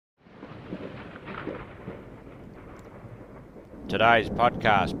Today's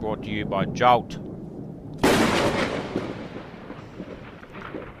podcast brought to you by Jolt.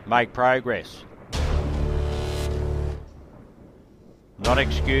 Make progress, not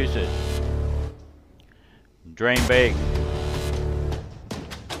excuses. Dream big.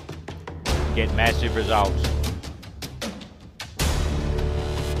 Get massive results.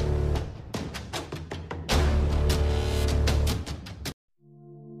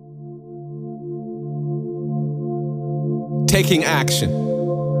 Taking action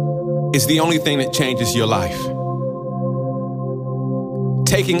is the only thing that changes your life.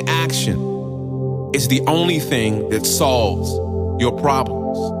 Taking action is the only thing that solves your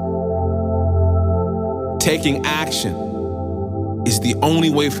problems. Taking action is the only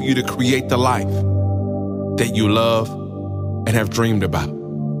way for you to create the life that you love and have dreamed about.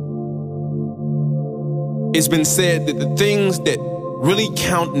 It's been said that the things that really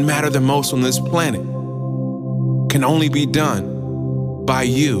count and matter the most on this planet can only be done by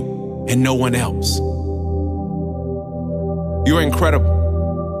you and no one else. You're incredible.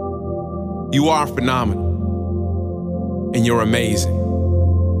 You are phenomenal. And you're amazing.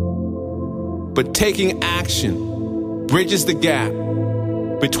 But taking action bridges the gap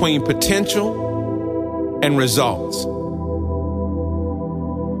between potential and results.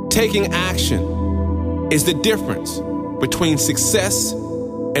 Taking action is the difference between success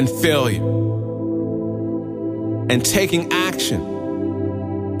and failure. And taking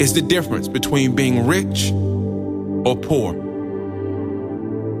action is the difference between being rich or poor.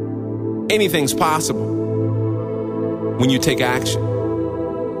 Anything's possible when you take action.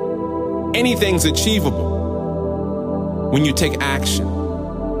 Anything's achievable when you take action.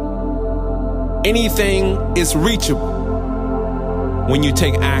 Anything is reachable when you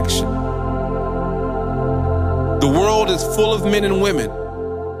take action. The world is full of men and women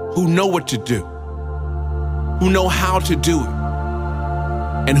who know what to do, who know how to do it,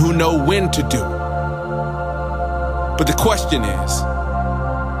 and who know when to do it. But the question is,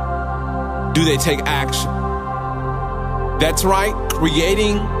 do they take action? That's right,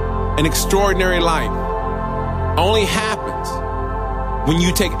 creating an extraordinary life only happens when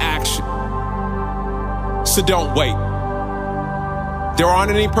you take action. So don't wait. There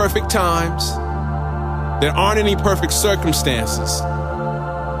aren't any perfect times, there aren't any perfect circumstances,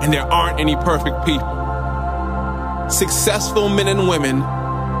 and there aren't any perfect people. Successful men and women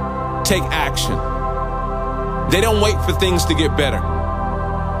take action. They don't wait for things to get better.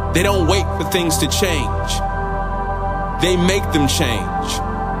 They don't wait for things to change. They make them change,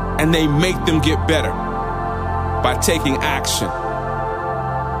 and they make them get better by taking action.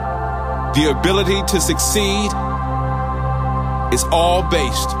 The ability to succeed is all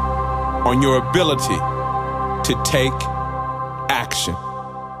based on your ability to take action.